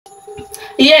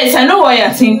Yes, I know what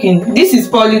you're thinking. This is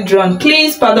polydrawn.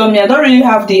 Please pardon me. I don't really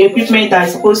have the equipment I'm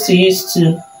supposed to use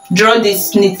to draw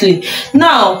this neatly.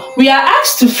 Now we are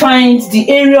asked to find the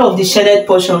area of the shaded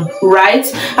portion, right?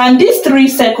 And these three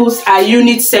circles are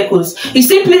unit circles. It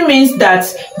simply means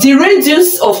that the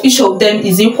radius of each of them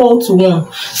is equal to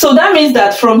 1. So that means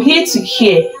that from here to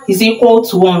here is equal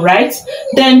to 1, right?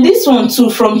 Then this one too,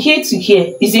 from here to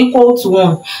here is equal to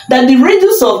 1. That the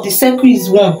radius of the circle is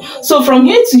 1. So from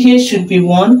here to here should be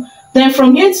 1. Then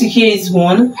from here to here is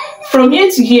 1. From here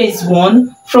to here is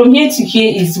 1. From here to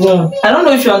here is 1. I don't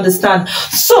know if you understand.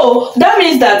 So that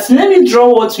means that, let me draw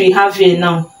what we have here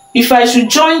now. If I should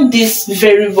join this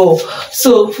variable,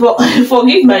 so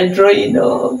forgive my drawing,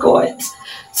 oh God.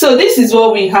 So this is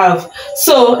what we have.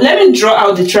 So let me draw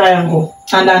out the triangle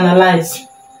and analyze.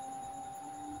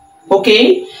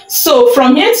 Okay, so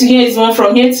from here to here is 1,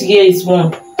 from here to here is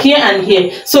 1, here and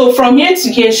here. So from here to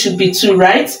here should be 2,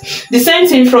 right? The same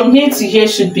thing from here to here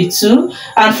should be 2,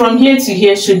 and from here to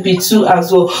here should be 2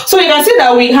 as well. So you can see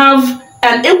that we have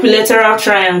an equilateral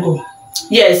triangle.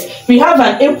 Yes, we have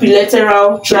an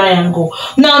equilateral triangle.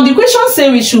 Now the question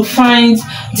says we should find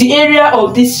the area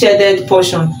of this shaded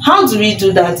portion. How do we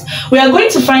do that? We are going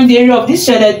to find the area of this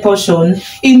shaded portion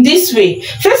in this way.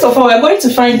 First of all, we are going to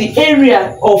find the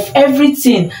area of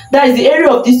everything. That is the area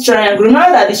of this triangle.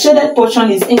 Remember that the shaded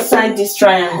portion is inside this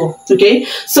triangle. Okay,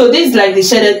 so this is like the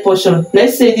shaded portion.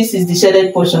 Let's say this is the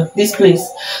shaded portion, this place.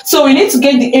 So we need to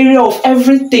get the area of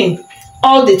everything.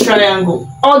 All the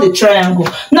triangle.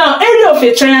 Now area of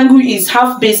a triangle is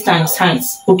half base times height.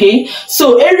 Okay,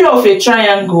 so area of a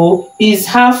triangle is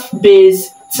half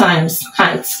base times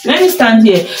height. Let me stand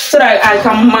here so that I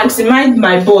can maximize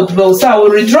my board well. So I will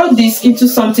redraw this into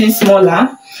something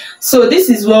smaller. So this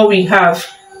is what we have.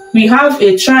 We have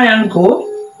a triangle,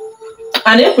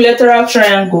 an equilateral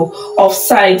triangle of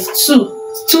side 2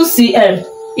 cm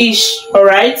ish. All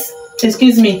right,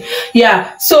 excuse me.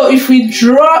 Yeah, so if we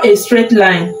draw a straight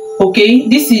line, okay,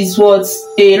 this is what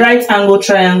a right angle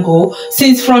triangle.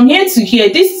 Since from here to here,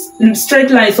 this straight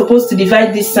line is supposed to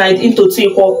divide this side into 2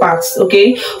 equal parts.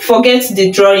 Okay, forget the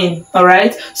drawing. All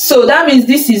right, so that means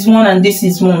this is 1 and this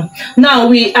is 1. Now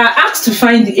we are asked to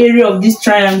find the area of this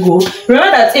triangle.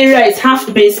 Remember that area is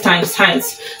half base times height.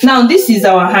 Now this is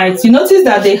our height. You notice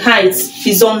that the height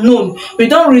is unknown. We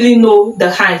don't really know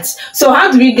the height. So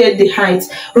how do we get the height?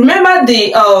 Remember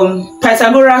the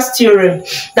Pythagoras theorem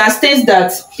that states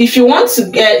that if you want to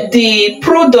get the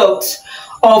product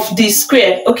of the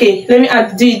square, okay, let me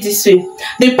do it this way.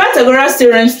 The Pythagoras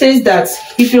theorem states that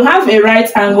if you have a right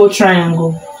angle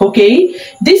triangle, okay,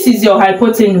 this is your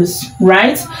hypotenuse,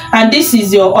 right, and this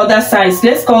is your other sides.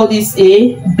 Let's call this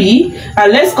A, B,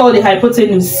 and let's call the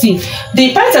hypotenuse C.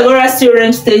 The Pythagoras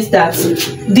theorem states that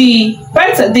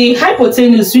the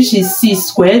hypotenuse, which is C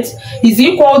squared, is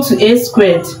equal to A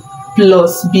squared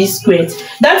plus B squared.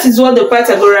 That is what the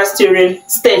Pythagoras theorem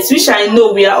states, which I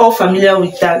know we are all familiar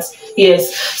with that.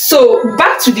 Yes, so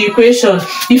back to the equation.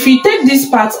 If we take this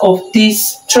part of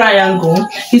this triangle,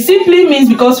 it simply means,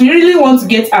 because we really want to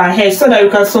get our head, so that we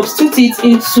can substitute it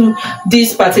into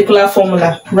this particular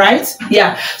formula, right?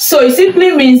 Yeah, so it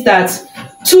simply means that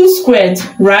 2 squared,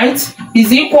 right,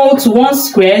 is equal to 1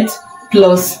 squared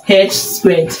plus h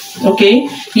squared. Okay,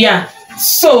 yeah,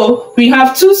 so we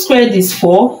have 2 squared is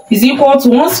 4 is equal to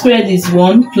 1 squared is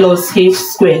 1 plus h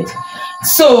squared.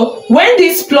 So when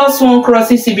this plus 1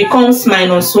 crosses, it becomes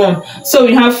minus 1. So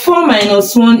we have 4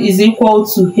 minus 1 is equal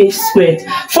to h squared.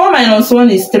 4 minus 1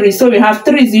 is 3. So we have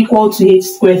 3 is equal to h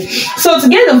squared. So to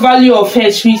get the value of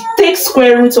h, we take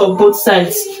square root of both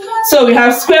sides. So we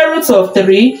have square root of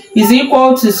 3 is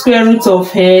equal to square root of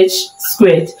h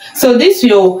squared. So this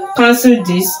will cancel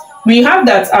this. We have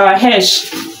that our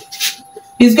h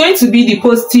is going to be the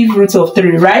positive root of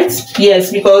 3, right?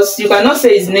 Yes, because you cannot say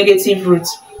it's negative root.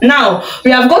 Now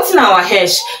we have gotten our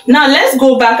h. Now let's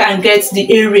go back and get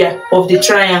the area of the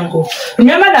triangle.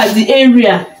 Remember that the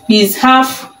area is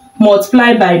half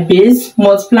multiplied by base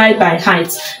multiplied by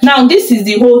height. Now this is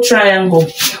the whole triangle.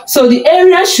 So the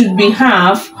area should be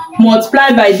half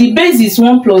multiplied by the base is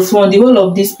 1 plus 1, the whole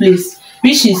of this place,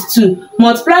 which is 2,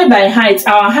 multiplied by height.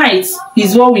 Our height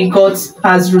is what we got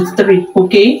as root 3.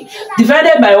 Okay,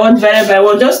 divided by 1, divided by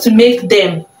 1, just to make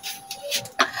them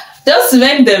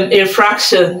a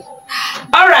fraction.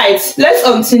 All right, let's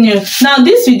continue. Now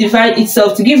this will divide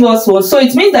itself to give us 1. So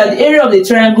it means that the area of the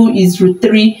triangle is root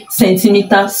 3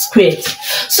 centimeters squared.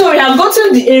 So we have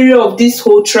gotten the area of this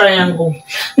whole triangle.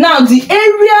 Now the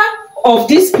area of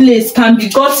this place can be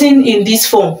gotten in this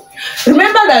form.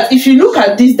 Remember that if you look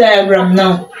at this diagram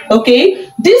now,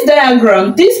 okay, this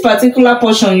diagram, this particular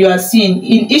portion you are seeing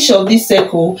in each of this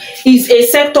circle is a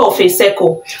sector of a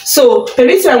circle. So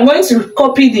permit me, I'm going to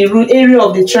copy the area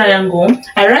of the triangle.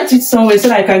 I write it somewhere so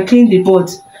that I can clean the board.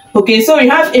 Okay, so we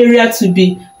have area to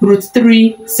be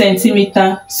 √3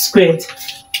 centimeter squared.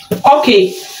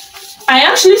 Okay, I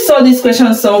actually saw this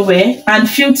question somewhere and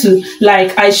feel to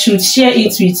like I should share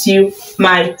it with you,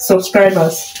 my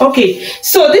subscribers. Okay,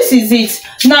 so this is it.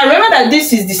 Now remember that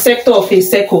this is the sector of a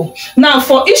circle. Now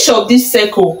for each of this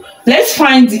circle, let's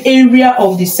find the area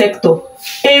of the sector.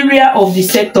 Area of the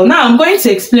sector. Now I'm going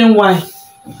to explain why.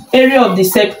 Area of the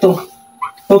sector.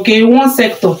 Okay, one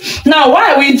sector. Now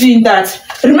why are we doing that?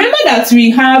 Remember that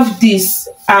we have this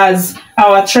as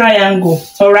our triangle,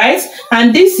 all right,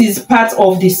 and this is part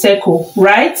of the circle,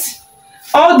 right?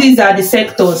 All these are the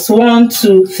sectors, 1,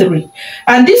 2, 3,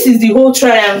 and this is the whole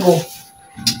triangle.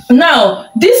 Now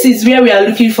this is where we are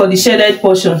looking for the shaded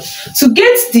portion. To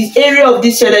get the area of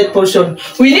this shaded portion,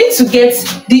 we need to get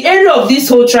the area of this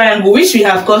whole triangle, which we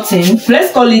have gotten.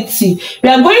 Let's call it T. We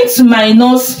are going to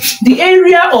minus the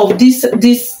area of the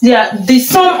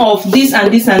sum of this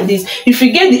and this and this. If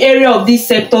we get the area of these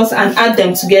sectors and add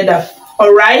them together,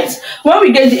 all right, when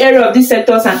we get the area of these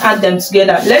sectors and add them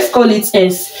together, let's call it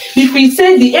S. If we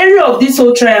say the area of this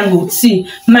whole triangle T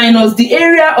minus the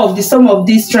area of the sum of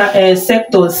these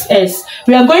sectors S,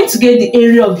 we are going to get the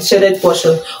area of the shaded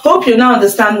portion. Hope you now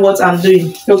understand what I'm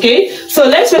doing. Okay, so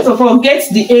let's first of all get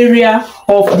the area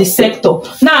of the sector.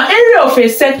 Now area of a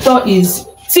sector is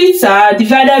theta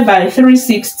divided by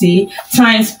 360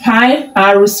 times pi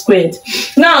r squared.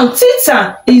 Now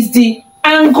theta is the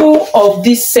angle of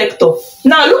this sector.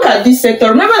 Now look at this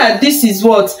sector. Remember that this is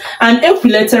what? An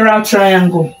equilateral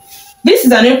triangle. This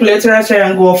is an equilateral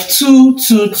triangle of 2,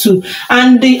 2, 2.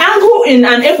 And the angle in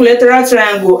an equilateral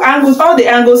triangle, all the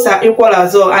angles are equal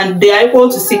as well, and they are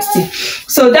equal to 60.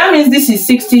 So that means this is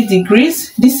 60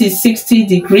 degrees, this is 60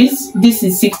 degrees, this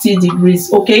is 60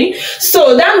 degrees. Okay,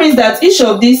 so that means that each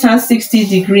of these has 60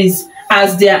 degrees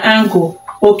as their angle.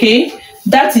 Okay,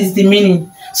 that is the meaning.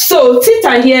 So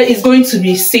theta here is going to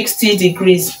be 60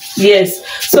 degrees. Yes,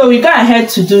 so we go ahead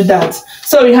to do that.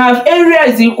 So we have area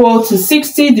is equal to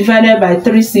 60 divided by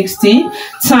 360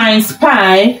 times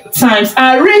pi times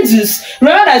our radius.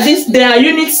 Remember that they are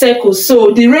unit circles,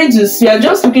 so the radius, we are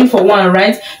just looking for one,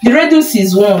 right? The radius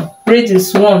is 1,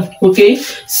 radius 1. Okay,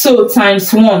 so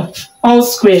times 1 all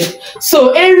squared.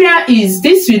 So area is,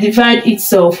 this will divide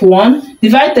itself, 1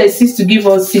 divide 36 to give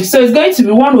us 6. So it's going to be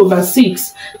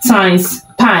 1/6 times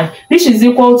pi, which is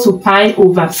equal to pi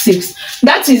over 6.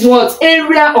 That is what?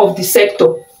 Area of the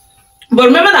sector. But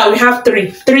remember that we have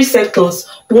three sectors,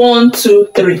 1, 2,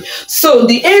 3. So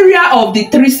the area of the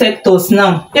 3 sectors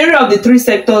now, area of the 3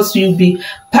 sectors will be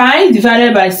pi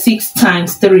divided by 6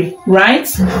 times 3, right?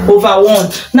 Over 1.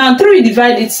 Now 3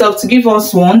 divide itself to give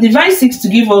us 1, divide 6 to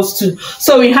give us 2.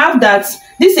 So we have that,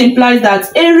 this implies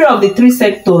that area of the 3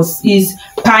 sectors is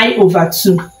pi over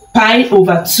 2. Pi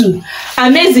over 2.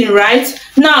 Amazing, right?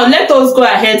 Now let us go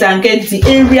ahead and get the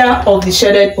area of the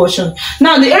shaded portion.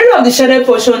 Now the area of the shaded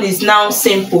portion is now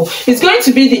simple. It's going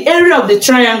to be the area of the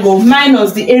triangle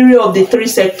minus the area of the 3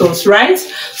 sectors, right?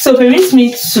 So permit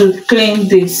me to clean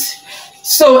this.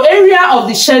 So area of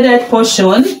the shaded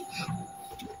portion,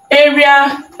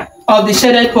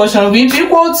 will be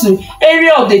equal to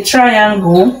area of the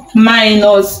triangle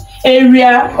minus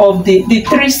area of the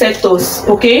 3 sectors.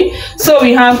 Okay, so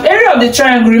we have area of the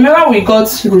triangle, remember we got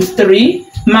 √3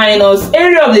 minus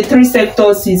area of the 3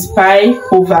 sectors is pi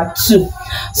over 2.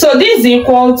 So this is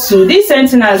equal to, this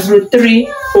sentence as √3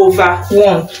 over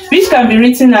 1, which can be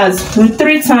written as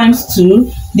 √3 times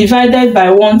 2 divided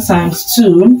by 1 times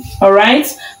 2, all right,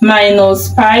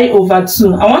 minus pi over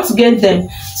 2. I want to get them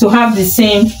to have the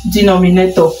same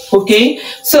denominator. Okay,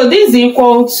 so this is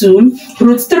equal to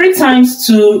 √3 times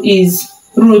 2 is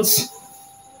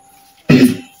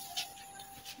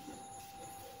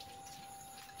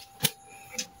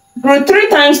 √3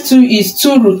 times 2 is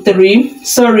 2√3,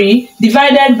 sorry,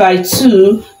 divided by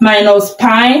 2 minus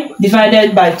pi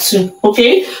divided by 2.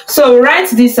 Okay, so write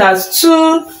this as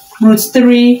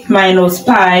 2√3 minus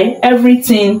pi,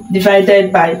 everything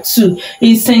divided by 2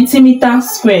 is centimeter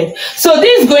squared. So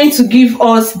this is going to give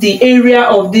us the area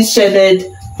of this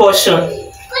shaded portion.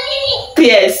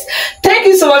 Yes, thank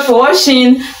you so much for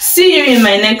watching. See you in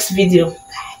my next video.